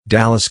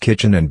Dallas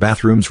Kitchen and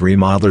Bathrooms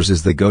Remodelers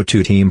is the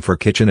go-to team for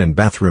kitchen and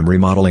bathroom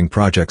remodeling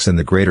projects in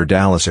the greater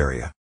Dallas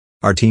area.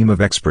 Our team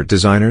of expert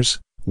designers,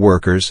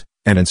 workers,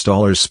 and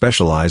installers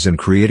specialize in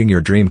creating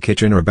your dream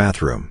kitchen or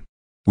bathroom.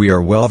 We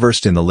are well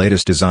versed in the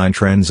latest design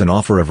trends and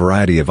offer a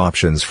variety of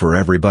options for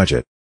every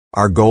budget.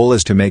 Our goal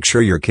is to make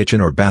sure your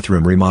kitchen or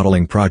bathroom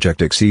remodeling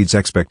project exceeds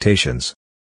expectations.